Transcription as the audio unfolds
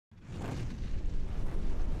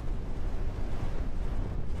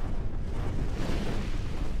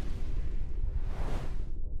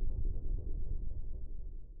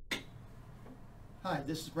Hi,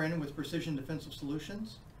 this is Brandon with Precision Defensive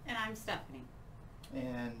Solutions. And I'm Stephanie.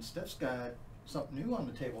 And Steph's got something new on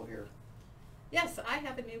the table here. Yes, I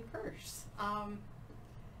have a new purse.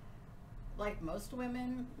 Like most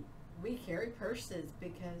women, we carry purses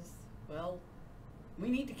because, well, we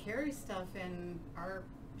need to carry stuff and our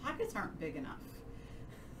pockets aren't big enough.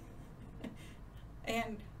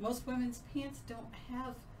 And most women's pants don't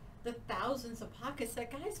have the thousands of pockets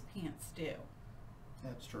that guys' pants do.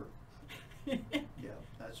 That's true. Yeah,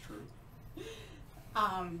 that's true.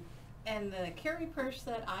 And the carry purse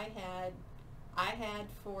that I had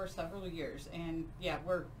for several years, and yeah,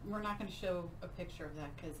 we're not going to show a picture of that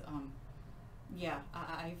because yeah,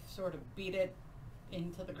 I've sort of beat it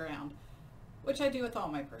into the ground, which I do with all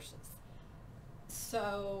my purses.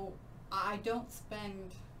 So I don't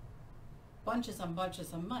spend bunches and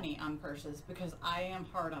bunches of money on purses because I am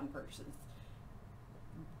hard on purses.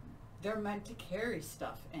 They're meant to carry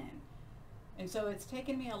stuff in. And so it's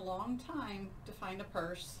taken me a long time to find a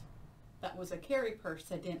purse that was a carry purse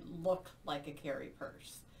that didn't look like a carry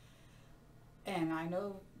purse. And I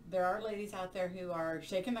know there are ladies out there who are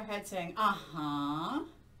shaking their head saying, uh-huh,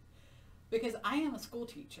 because I am a school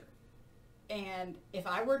teacher. And if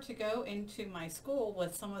I were to go into my school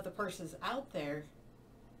with some of the purses out there,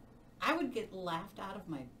 I would get laughed out of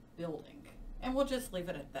my building. And we'll just leave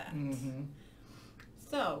it at that. Mm-hmm.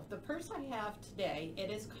 So the purse I have today,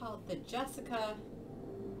 it is called the Jessica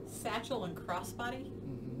Satchel and Crossbody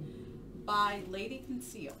by Lady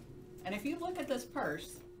Conceal. And if you look at this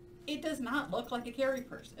purse, it does not look like a carry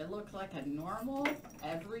purse. It looks like a normal,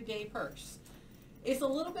 everyday purse. It's a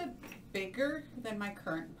little bit bigger than my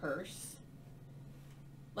current purse,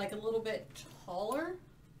 like a little bit taller,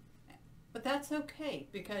 but that's okay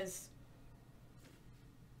because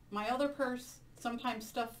my other purse, sometimes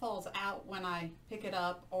stuff falls out when I pick it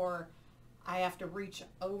up, or I have to reach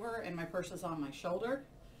over and my purse is on my shoulder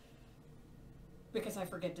because I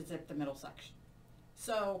forget to zip the middle section.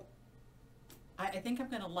 So I think I'm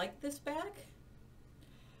going to like this bag.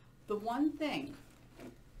 The one thing,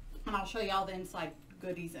 and I'll show you all the inside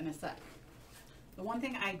goodies in a sec. The one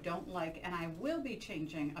thing I don't like, and I will be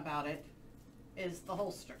changing about it, is the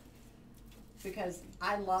holster. Because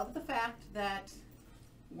I love the fact that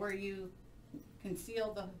where you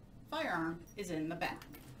conceal the firearm is in the back.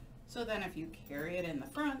 So then if you carry it in the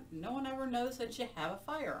front, no one ever knows that you have a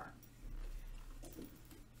firearm.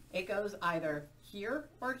 It goes either here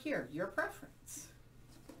or here, your preference.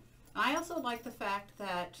 I also like the fact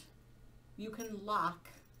that you can lock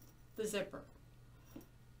the zipper.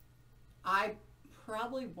 I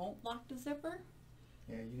probably won't lock the zipper.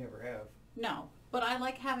 Yeah, you never have. No, but I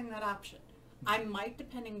like having that option. I might,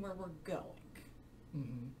 depending where we're going.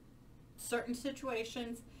 Mm-hmm. Certain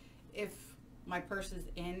situations, if my purse is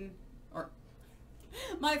in, or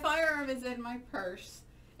my firearm is in my purse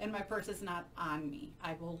and my purse is not on me,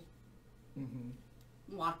 I will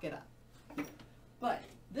lock it up. But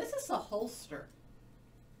this is a holster,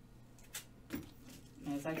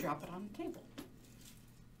 as I drop it on the table,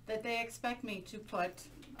 that they expect me to put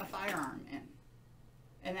a firearm in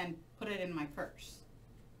and then put it in my purse.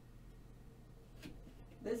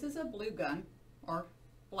 This is a blue gun or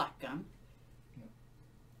black gun.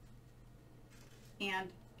 And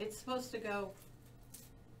it's supposed to go,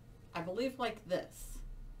 I believe, like this.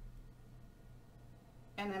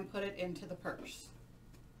 And then put it into the purse.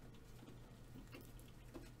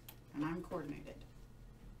 And I'm coordinated.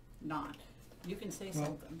 Not. You can say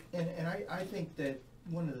something. And I think that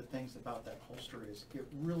one of the things about that holster is it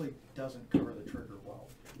really doesn't cover the trigger well.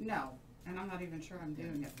 No. And I'm not even sure I'm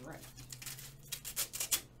doing it right.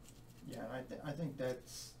 Yeah, I think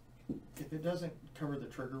that's, if it doesn't cover the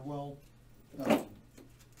trigger well,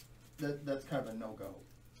 that's kind of a no-go.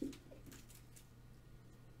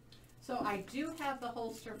 So I do have the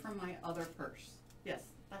holster from my other purse. Yes,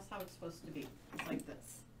 that's how it's supposed to be. It's like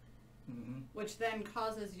this. Which then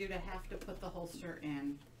causes you to have to put the holster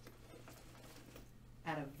in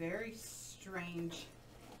at a very strange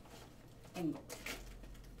angle.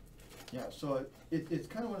 Yeah, so it's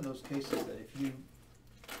kind of one of those cases that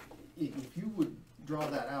if you would draw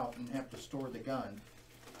that out and have to store the gun,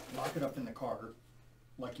 lock it up in the car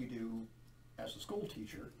like you do as a school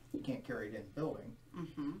teacher, you can't carry it in the building,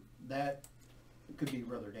 that could be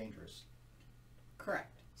rather dangerous.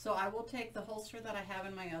 Correct. So I will take the holster that I have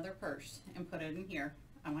in my other purse and put it in here.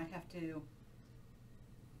 I might have to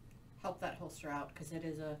help that holster out because it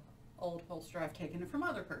is a old holster. I've taken it from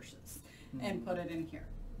other purses and put it in here.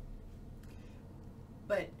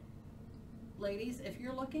 But ladies, if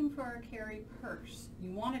you're looking for a carry purse,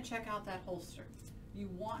 you want to check out that holster. You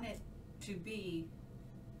want it to be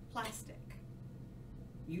plastic.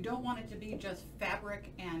 You don't want it to be just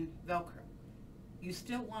fabric and Velcro. You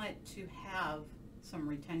still want it to have some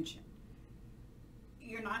retention.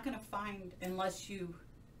 You're not going to find, unless you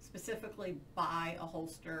specifically buy a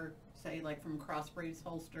holster, say like from Crossbreeds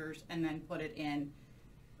holsters, and then put it in,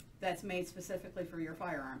 that's made specifically for your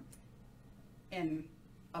firearm, in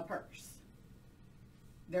a purse.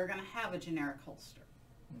 They're going to have a generic holster.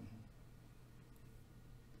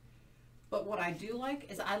 But what I do like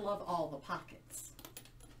is I love all the pockets.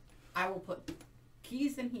 I will put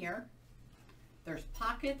keys in here. There's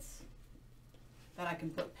pockets that I can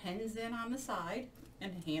put pens in on the side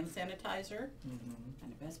and hand sanitizer.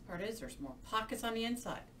 And the best part is there's more pockets on the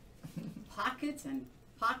inside. Pockets and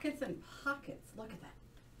pockets and pockets. Look at that.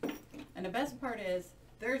 And the best part is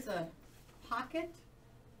there's a pocket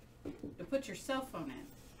to put your cell phone in.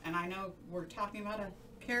 And I know we're talking about a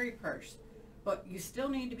carry purse, but you still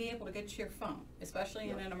need to be able to get to your phone, especially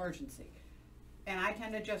in an emergency. And I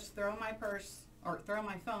tend to just throw my purse or throw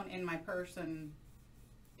my phone in my purse, and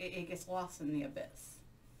it gets lost in the abyss.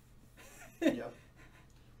 Yep.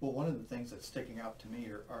 Well, one of the things that's sticking out to me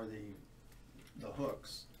are the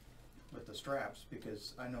hooks with the straps,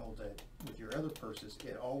 because I know that with your other purses,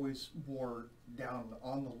 it always wore down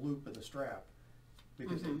on the loop of the strap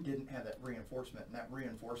because it didn't have that reinforcement, and that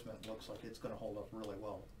reinforcement looks like it's going to hold up really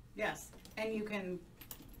well. Yes, and you can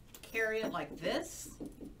carry it like this.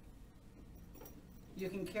 You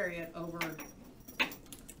can carry it over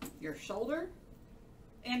your shoulder,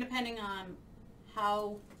 and depending on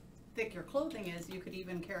how thick your clothing is, you could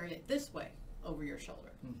even carry it this way over your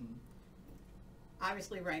shoulder.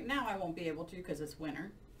 Obviously right now I won't be able to because it's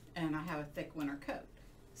winter and I have a thick winter coat,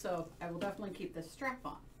 so I will definitely keep this strap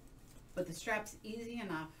on, but the strap's easy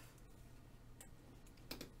enough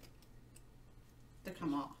to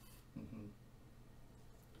come off.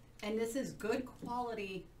 And this is good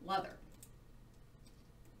quality leather.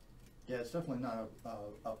 Yeah, it's definitely not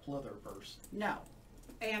a pleather purse. No.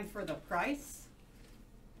 And for the price,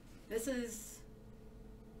 this is,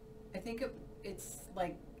 I think it's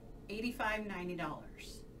like $85, $90.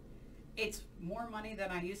 It's more money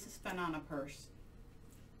than I used to spend on a purse,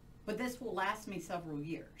 but this will last me several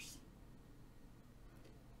years.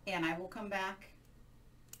 And I will come back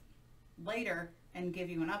later and give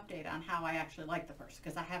you an update on how I actually like the purse,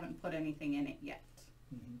 because I haven't put anything in it yet.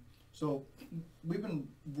 So we've been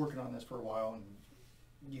working on this for a while and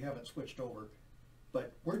you haven't switched over,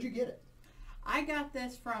 but where'd you get it? I got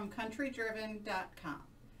this from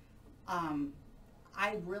countrydriven.com.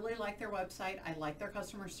 I really like their website. I like their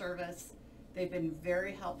customer service. They've been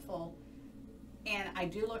very helpful. And I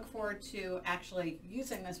do look forward to actually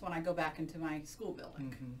using this when I go back into my school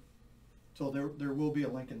building. So there will be a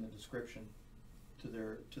link in the description to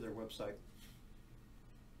their website.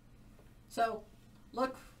 So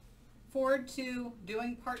look forward to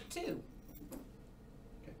doing part 2. Okay.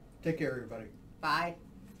 Take care, everybody. Bye.